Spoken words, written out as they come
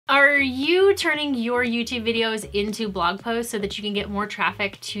Are you turning your YouTube videos into blog posts so that you can get more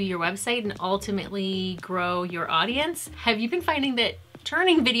traffic to your website and ultimately grow your audience? Have you been finding that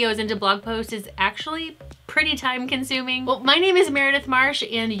turning videos into blog posts is actually pretty time consuming? Well, my name is Meredith Marsh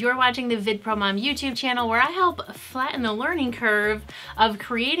and you're watching the VidProMom YouTube channel where I help flatten the learning curve of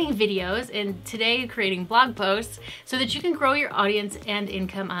creating videos and today creating blog posts so that you can grow your audience and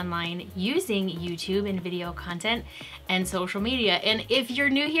income online using YouTube and video content and social media. And if you're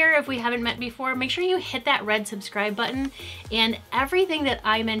new here, if we haven't met before, make sure you hit that red subscribe button, and everything that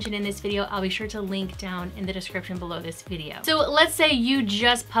I mention in this video, I'll be sure to link down in the description below this video. So let's say you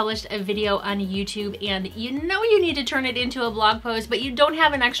just published a video on YouTube and you know you need to turn it into a blog post, but you don't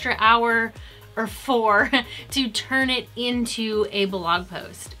have an extra hour or 4 to turn it into a blog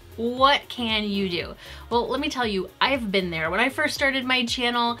post. What can you do? Well, let me tell you, I've been there. When I first started my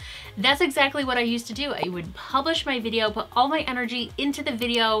channel, that's exactly what I used to do. I would publish my video, put all my energy into the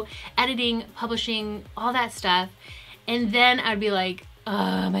video, editing, publishing, all that stuff. And then I'd be like,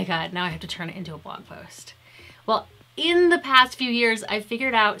 oh my God, now I have to turn it into a blog post. Well, in the past few years, I've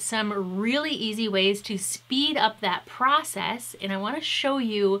figured out some really easy ways to speed up that process, and I want to show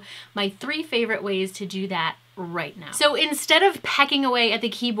you my 3 favorite ways to do that right now. So instead of pecking away at the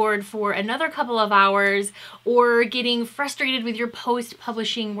keyboard for another couple of hours or getting frustrated with your post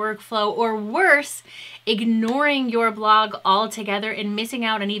publishing workflow, or worse, ignoring your blog altogether and missing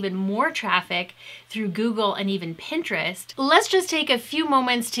out on even more traffic through Google and even Pinterest, let's just take a few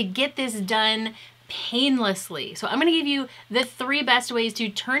moments to get this done painlessly. So I'm going to give you the 3 best ways to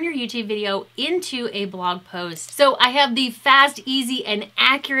turn your YouTube video into a blog post. So I have the fast, easy, and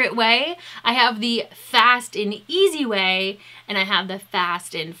accurate way. I have the fast and easy way, and I have the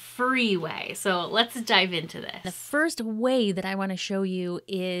fast and free way. So let's dive into this. The first way that I want to show you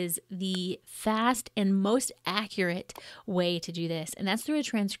is the fast and most accurate way to do this, and that's through a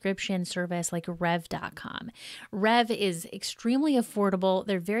transcription service like rev.com. Rev is extremely affordable.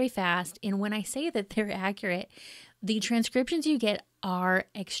 They're very fast, and when I say that they're accurate, the transcriptions you get are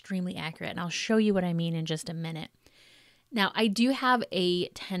extremely accurate, and I'll show you what I mean in just a minute. Now, I do have a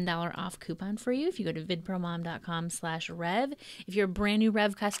 $10 off coupon for you if you go to vidpromom.com/rev. If you're a brand new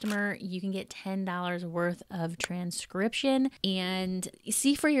Rev customer, you can get $10 worth of transcription and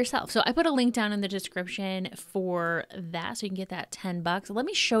see for yourself. So I put a link down in the description for that so you can get that $10. Let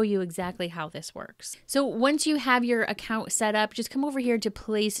me show you exactly how this works. So once you have your account set up, just come over here to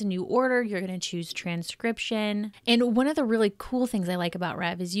place a new order. You're going to choose transcription. And one of the really cool things I like about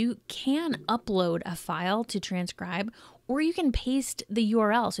Rev is you can upload a file to transcribe, or you can paste the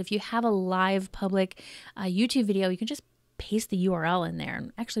URL. So if you have a live public YouTube video, you can just paste the URL in there.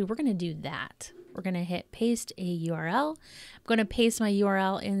 And actually, we're going to do that. We're going to hit paste a URL. I'm going to paste my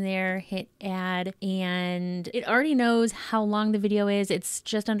URL in there, hit add, and it already knows how long the video is. It's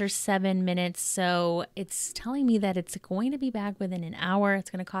just under 7 minutes, so it's telling me that it's going to be back within an hour. It's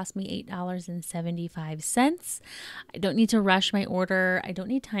going to cost me $8.75. I don't need to rush my order. I don't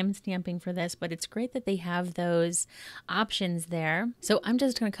need time stamping for this, but it's great that they have those options there. So I'm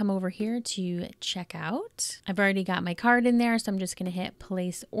just going to come over here to check out. I've already got my card in there, so I'm just going to hit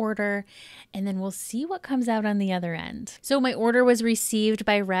place order, and then we'll see what comes out on the other end. So my order was received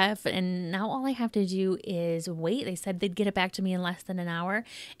by Rev, and now all I have to do is wait. They said they'd get it back to me in less than an hour.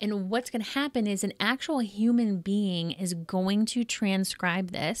 And what's going to happen is an actual human being is going to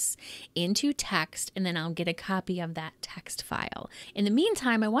transcribe this into text, and then I'll get a copy of that text file. In the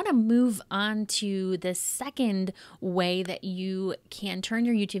meantime, I want to move on to the second way that you can turn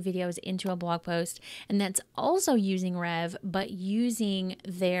your YouTube videos into a blog post, and that's also using Rev, but using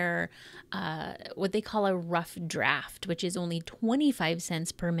their what they call a rough draft, which is only 25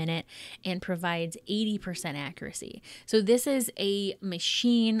 cents per minute and provides 80% accuracy. So this is a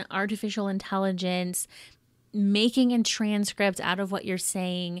machine, artificial intelligence, making a transcript out of what you're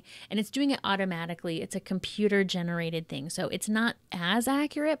saying, and it's doing it automatically. It's a computer generated thing. So it's not as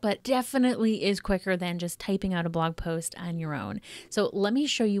accurate, but definitely is quicker than just typing out a blog post on your own. So let me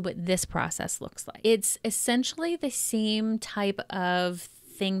show you what this process looks like. It's essentially the same type of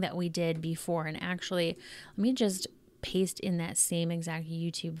thing that we did before. And actually, let me just paste in that same exact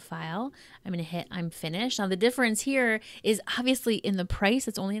YouTube file. I'm going to hit I'm finished. Now the difference here is obviously in the price.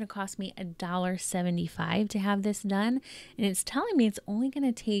 It's only going to cost me $1.75 to have this done. And it's telling me it's only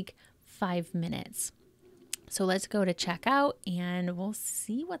going to take 5 minutes. So let's go to checkout and we'll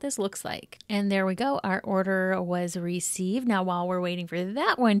see what this looks like. And there we go. Our order was received. Now, while we're waiting for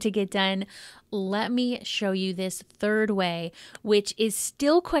that one to get done, let me show you this third way, which is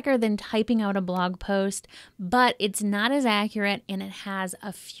still quicker than typing out a blog post, but it's not as accurate and it has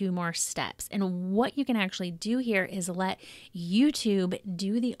a few more steps. And what you can actually do here is let YouTube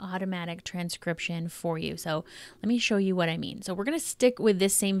do the automatic transcription for you. So let me show you what I mean. So we're going to stick with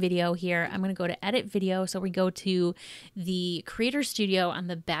this same video here. I'm going to go to edit video. So we go to the Creator Studio on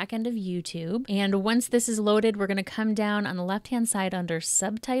the back end of YouTube. And once this is loaded, we're going to come down on the left-hand side under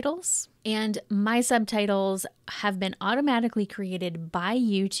subtitles. And my subtitles have been automatically created by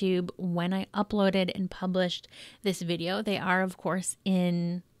YouTube when I uploaded and published this video. They are, of course,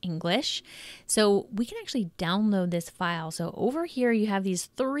 in English. So we can actually download this file. So over here, you have these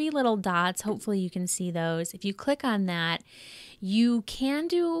three little dots. Hopefully you can see those. If you click on that, you can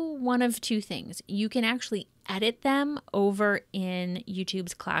do one of two things. You can actually edit them over in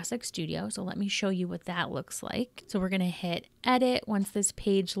YouTube's Classic Studio. So let me show you what that looks like. So we're going to hit edit once this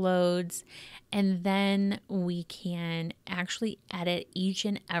page loads, and then we can actually edit each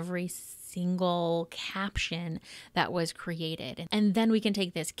and every single caption that was created. And then we can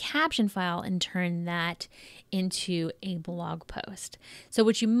take this caption file and turn that into a blog post. So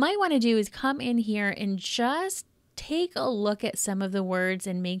what you might want to do is come in here and just take a look at some of the words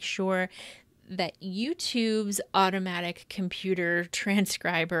and make sure that YouTube's automatic computer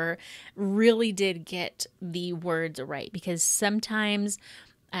transcriber really did get the words right, because sometimes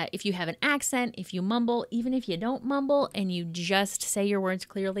if you have an accent, if you mumble, even if you don't mumble and you just say your words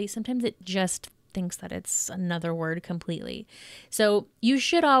clearly, sometimes it just thinks that it's another word completely. So you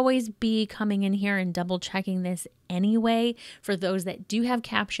should always be coming in here and double checking this anyway. For those that do have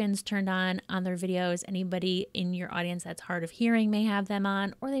captions turned on their videos, anybody in your audience that's hard of hearing may have them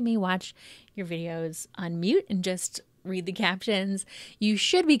on, or they may watch your videos on mute and just read the captions. You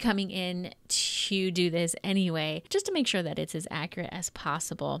should be coming in to do this anyway, just to make sure that it's as accurate as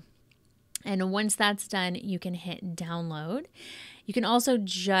possible. And once that's done, you can hit download. You can also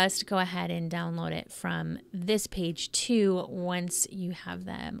just go ahead and download it from this page too once you have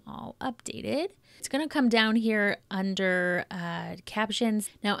them all updated. It's going to come down here under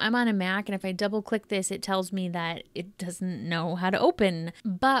captions. Now I'm on a Mac, and if I double click this, it tells me that it doesn't know how to open.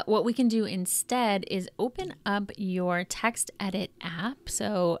 But what we can do instead is open up your text edit app.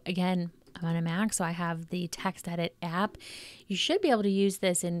 So again, I'm on a Mac, so I have the text edit app. You should be able to use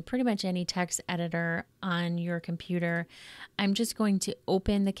this in pretty much any text editor on your computer. I'm just going to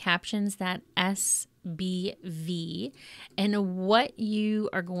open the captions.svg, and what you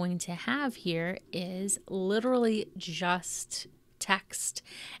are going to have here is literally just text,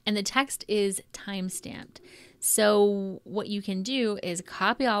 and the text is timestamped. So what you can do is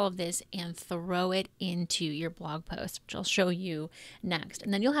copy all of this and throw it into your blog post, which I'll show you next.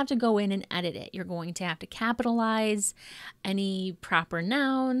 And then you'll have to go in and edit it. You're going to have to capitalize any proper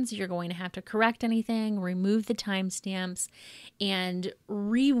nouns. You're going to have to correct anything, remove the timestamps, and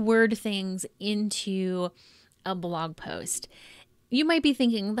reword things into a blog post. You might be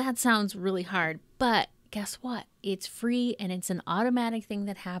thinking, that sounds really hard, but guess what? It's free, and it's an automatic thing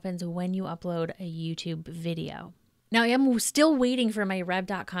that happens when you upload a YouTube video. Now, I am still waiting for my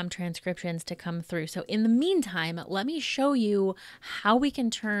rev.com transcriptions to come through. So in the meantime, let me show you how we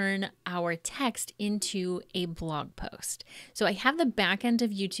can turn our text into a blog post. So I have the back end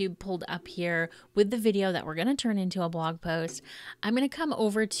of YouTube pulled up here with the video that we're going to turn into a blog post. I'm going to come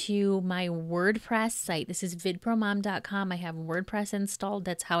over to my WordPress site. This is vidpromom.com. I have WordPress installed.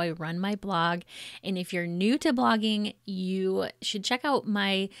 That's how I run my blog. And if you're new to blogging, you should check out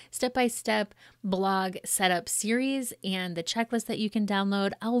my step-by-step blog setup series and the checklist that you can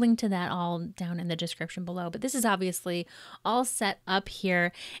download. I'll link to that all down in the description below. But this is obviously all set up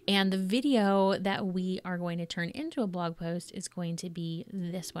here. And the video that we are going to turn into a blog post is going to be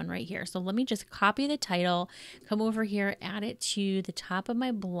this one right here. So let me just copy the title, come over here, add it to the top of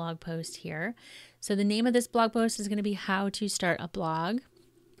my blog post here. So the name of this blog post is going to be How to Start a Blog.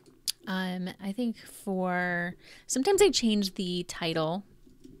 I think sometimes I change the title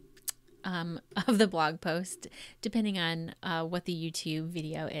of the blog post depending on what the YouTube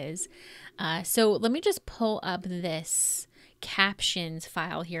video is. So let me just pull up this captions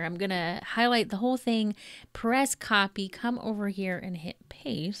file here. I'm gonna highlight the whole thing, press copy, come over here and hit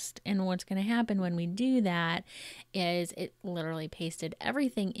paste. And what's gonna happen when we do that is it literally pasted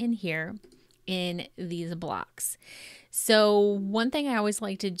everything in here in these blocks. So one thing I always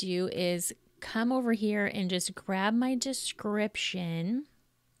like to do is come over here and just grab my description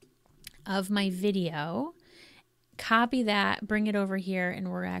of my video, copy that, bring it over here, and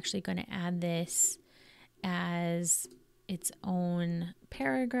we're actually going to add this as its own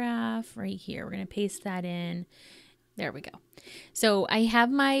paragraph right here. We're going to paste that in. There we go. So I have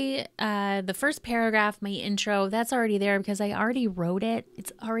my, the first paragraph, my intro, that's already there because I already wrote it.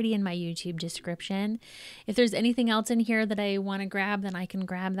 It's already in my YouTube description. If there's anything else in here that I want to grab, then I can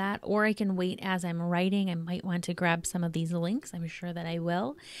grab that, or I can wait as I'm writing. I might want to grab some of these links. I'm sure that I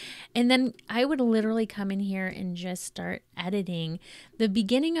will. And then I would literally come in here and just start editing. The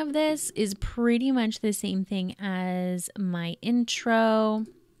beginning of this is pretty much the same thing as my intro.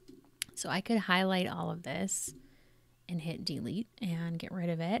 So I could highlight all of this and hit delete and get rid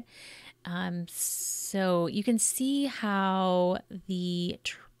of it. So you can see how the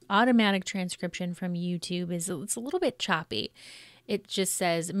automatic transcription from YouTube it's a little bit choppy. It just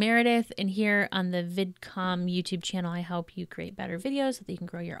says Meredith, and here on the VidCom YouTube channel, I help you create better videos so that you can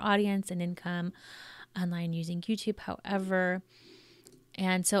grow your audience and income online using YouTube. However,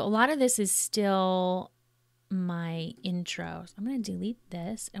 and so a lot of this is still my intro. So I'm going to delete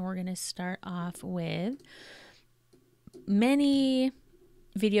this, and we're going to start off with many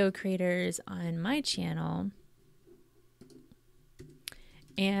video creators on my channel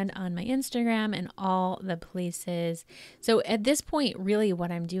and on my Instagram and all the places. So at this point, really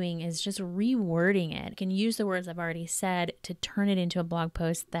what I'm doing is just rewording it. I can use the words I've already said to turn it into a blog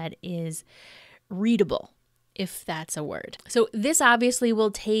post that is readable, if that's a word. So this obviously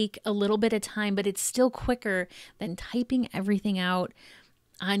will take a little bit of time, but it's still quicker than typing everything out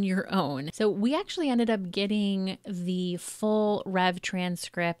on your own. So we actually ended up getting the full Rev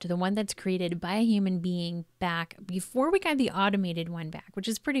transcript, the one that's created by a human being, back before we got the automated one back, which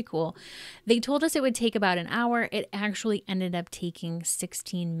is pretty cool. They told us it would take about an hour. It actually ended up taking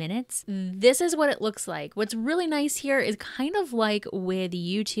 16 minutes. This is what it looks like. What's really nice here is kind of like with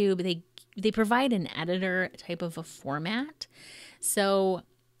YouTube, they provide an editor type of a format. So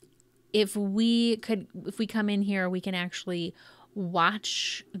if we come in here, we can actually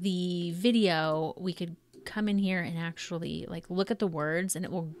watch the video. We could come in here and actually like look at the words, and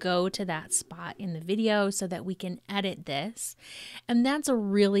it will go to that spot in the video so that we can edit this. And that's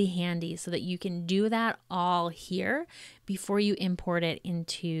really handy so that you can do that all here before you import it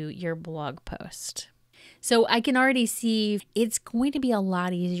into your blog post. So I can already see it's going to be a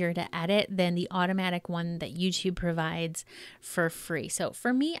lot easier to edit than the automatic one that YouTube provides for free. So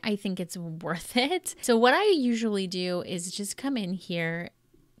for me, I think it's worth it. So what I usually do is just come in here,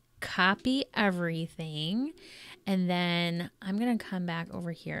 copy everything, and then I'm going to come back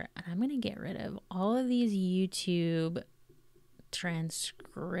over here and I'm going to get rid of all of these YouTube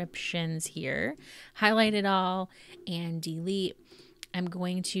transcriptions here, highlight it all and delete. I'm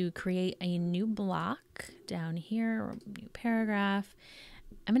going to create a new block down here, or new paragraph.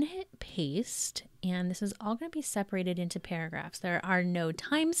 I'm going to hit paste, and this is all going to be separated into paragraphs. There are no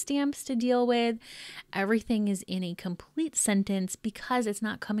timestamps to deal with. Everything is in a complete sentence because it's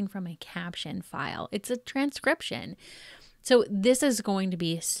not coming from a caption file. It's a transcription. So this is going to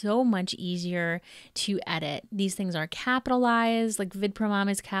be so much easier to edit. These things are capitalized, like VidProMom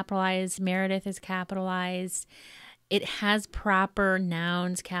is capitalized, Meredith is capitalized. It has proper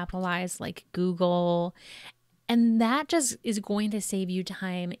nouns capitalized like Google. And that just is going to save you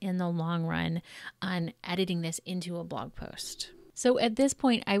time in the long run on editing this into a blog post. So at this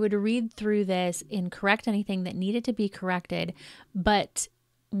point, I would read through this and correct anything that needed to be corrected. But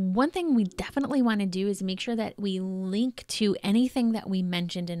one thing we definitely want to do is make sure that we link to anything that we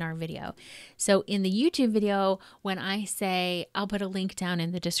mentioned in our video. So in the YouTube video, when I say I'll put a link down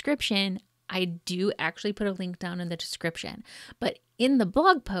in the description, I do actually put a link down in the description. But in the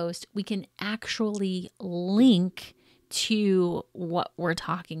blog post, we can actually link to what we're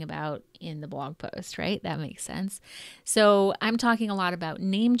talking about in the blog post, right? That makes sense. So I'm talking a lot about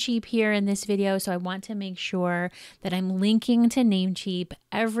Namecheap here in this video. So I want to make sure that I'm linking to Namecheap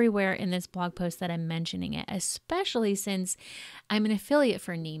everywhere in this blog post that I'm mentioning it, especially since I'm an affiliate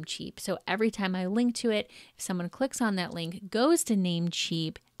for Namecheap. So every time I link to it, if someone clicks on that link, goes to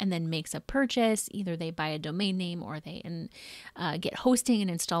Namecheap, and then makes a purchase, either they buy a domain name or they get hosting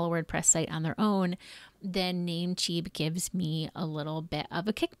and install a WordPress site on their own, then Namecheap gives me a little bit of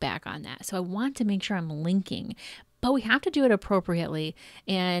a kickback on that. So I want to make sure I'm linking, but we have to do it appropriately.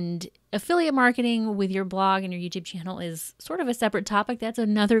 And affiliate marketing with your blog and your YouTube channel is sort of a separate topic. That's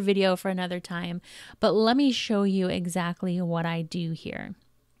another video for another time, but let me show you exactly what I do here.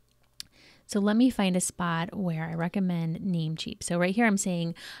 So let me find a spot where I recommend Namecheap. So right here, I'm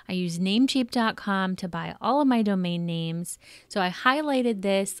saying I use namecheap.com to buy all of my domain names. So I highlighted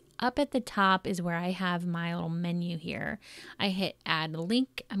this. Up at the top is where I have my little menu here. I hit add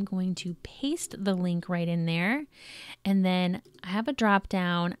link. I'm going to paste the link right in there. And then I have a drop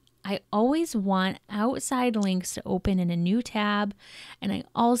down. I always want outside links to open in a new tab. And I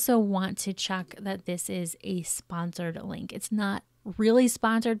also want to check that this is a sponsored link. It's not really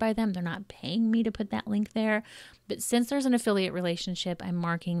sponsored by them. They're not paying me to put that link there. But since there's an affiliate relationship, I'm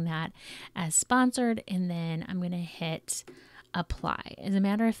marking that as sponsored, and then I'm going to hit apply. As a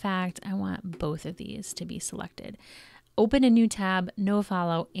matter of fact, I want both of these to be selected. Open a new tab, no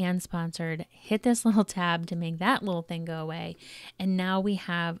follow, and sponsored. Hit this little tab to make that little thing go away. And now we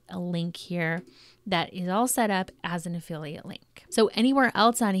have a link here that is all set up as an affiliate link. So anywhere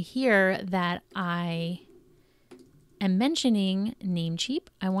else on here that I am mentioning Namecheap,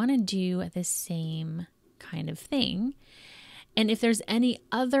 I want to do the same kind of thing. And if there's any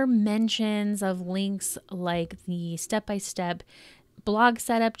other mentions of links like the step-by-step blog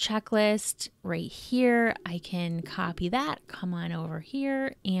setup checklist right here, I can copy that, come on over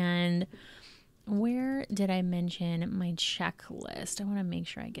here, and where did I mention my checklist? I want to make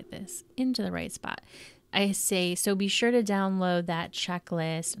sure I get this into the right spot. I say, so be sure to download that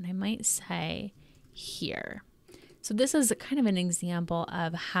checklist, and I might say here. So this is kind of an example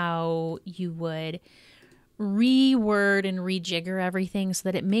of how you would reword and rejigger everything so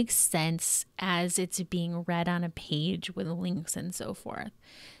that it makes sense as it's being read on a page with links and so forth.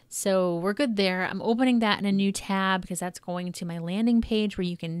 So we're good there. I'm opening that in a new tab because that's going to my landing page where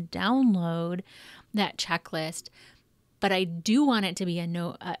you can download that checklist. But I do want it to be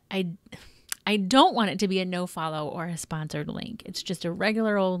I don't want it to be a no follow or a sponsored link. It's just a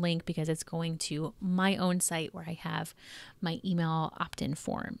regular old link because it's going to my own site where I have my email opt-in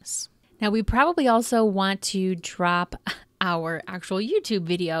forms. Now, we probably also want to drop our actual YouTube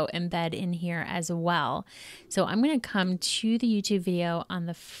video embed in here as well. So I'm going to come to the YouTube video on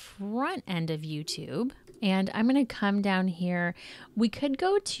the front end of YouTube, and I'm going to come down here. We could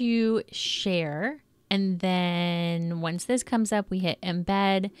go to share, and then once this comes up, we hit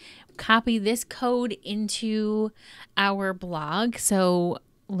embed, copy this code into our blog. So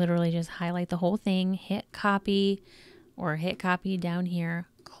literally just highlight the whole thing, hit copy, or hit copy down here.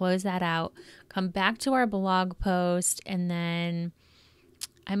 Close that out, come back to our blog post, and then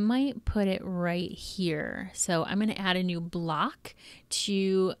I might put it right here. So I'm going to add a new block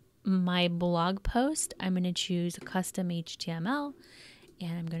to my blog post. I'm going to choose custom HTML,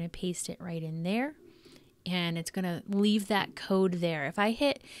 and I'm going to paste it right in there. And it's going to leave that code there. If I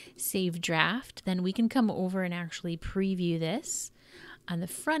hit save draft, then we can come over and actually preview this on the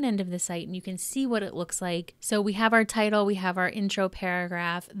front end of the site, and you can see what it looks like. So we have our title, we have our intro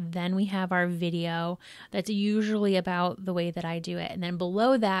paragraph, then we have our video. That's usually about the way that I do it. And then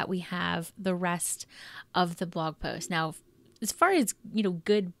below that, we have the rest of the blog post. Now, as far as,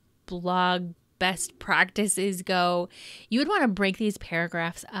 good blog best practices go, you would want to break these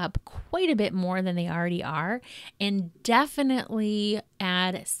paragraphs up quite a bit more than they already are, and definitely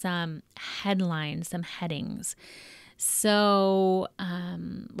add some headlines, some headings. So,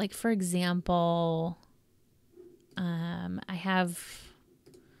 like for example, I have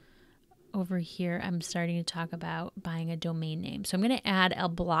over here, I'm starting to talk about buying a domain name. So I'm going to add a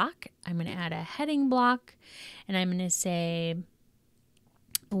block. I'm going to add a heading block, and I'm going to say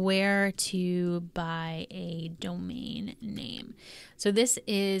where to buy a domain name. So this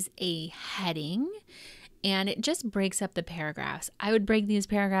is a heading, and it just breaks up the paragraphs. I would break these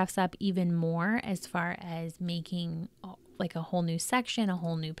paragraphs up even more as far as making like a whole new section, a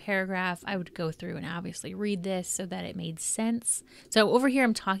whole new paragraph. I would go through and obviously read this so that it made sense. So over here,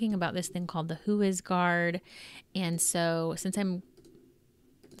 I'm talking about this thing called the Who Is Guard. And so since I'm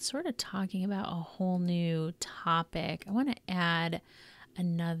sort of talking about a whole new topic, I want to add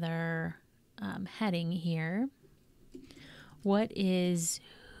another heading here. What is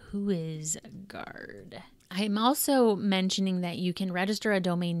Who Is Guard? I'm also mentioning that you can register a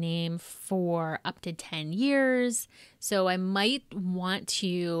domain name for up to 10 years. So I might want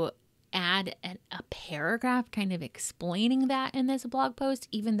to add a paragraph kind of explaining that in this blog post,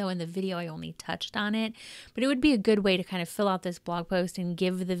 even though in the video I only touched on it. But it would be a good way to kind of fill out this blog post and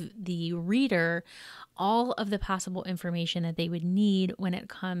give the reader all of the possible information that they would need when it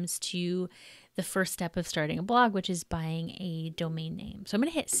comes to the first step of starting a blog, which is buying a domain name. So I'm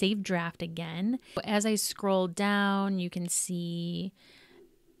going to hit save draft again. As I scroll down, you can see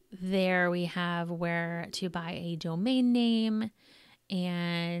there we have where to buy a domain name,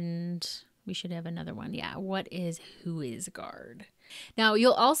 and we should have another one. Yeah, what is Who Is Guard? Now,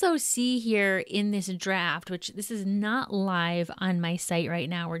 you'll also see here in this draft, which this is not live on my site right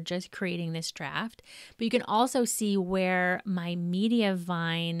now, we're just creating this draft, but you can also see where my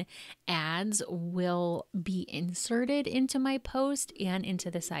Mediavine ads will be inserted into my post and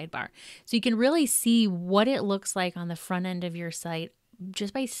into the sidebar. So you can really see what it looks like on the front end of your site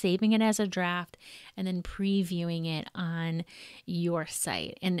just by saving it as a draft and then previewing it on your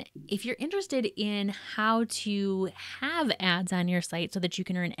site. And if you're interested in how to have ads on your site so that you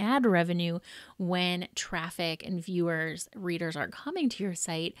can earn ad revenue when traffic and viewers, readers are coming to your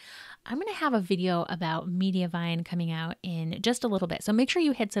site, I'm going to have a video about Mediavine coming out in just a little bit. So make sure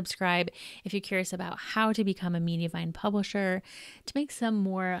you hit subscribe if you're curious about how to become a Mediavine publisher to make some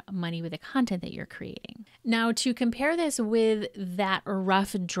more money with the content that you're creating. Now, to compare this with that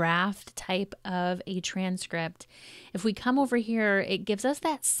rough draft type of a transcript, if we come over here, it gives us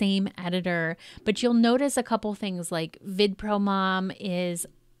that same editor, but you'll notice a couple things like VidProMom is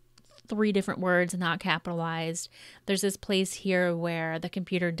 3 different words, not capitalized. There's this place here where the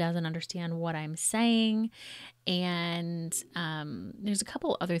computer doesn't understand what I'm saying. And there's a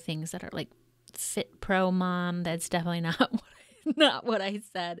couple other things that are like FitProMom. That's definitely not what I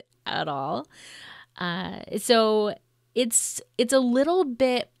said at all. So it's a little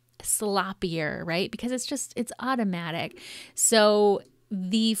bit sloppier, right? Because it's automatic. So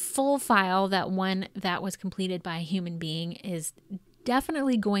the full file, that one that was completed by a human being, is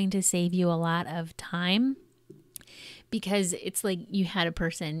definitely going to save you a lot of time, because it's like you had a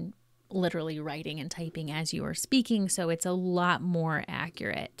person literally writing and typing as you were speaking, so it's a lot more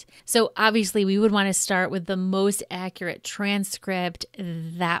accurate. So obviously we would want to start with the most accurate transcript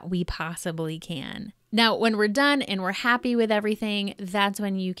that we possibly can. Now, when we're done and we're happy with everything, that's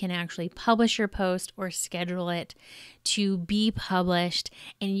when you can actually publish your post or schedule it to be published.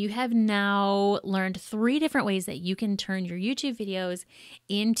 And you have now learned 3 different ways that you can turn your YouTube videos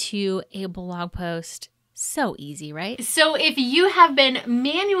into a blog post. So easy, right? So if you have been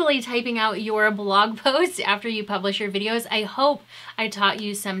manually typing out your blog posts after you publish your videos, I hope I taught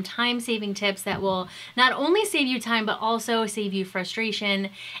you some time-saving tips that will not only save you time, but also save you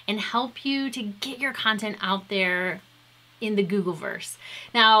frustration and help you to get your content out there in the Googleverse.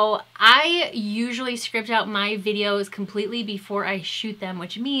 Now, I usually script out my videos completely before I shoot them,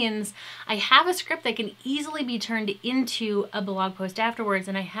 which means I have a script that can easily be turned into a blog post afterwards,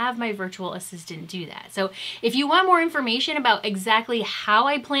 and I have my virtual assistant do that. So if you want more information about exactly how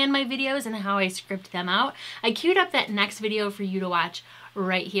I plan my videos and how I script them out, I queued up that next video for you to watch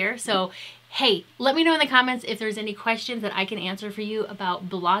right here. So hey, let me know in the comments if there's any questions that I can answer for you about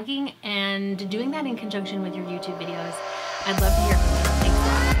blogging and doing that in conjunction with your YouTube videos. I'd love to hear from you.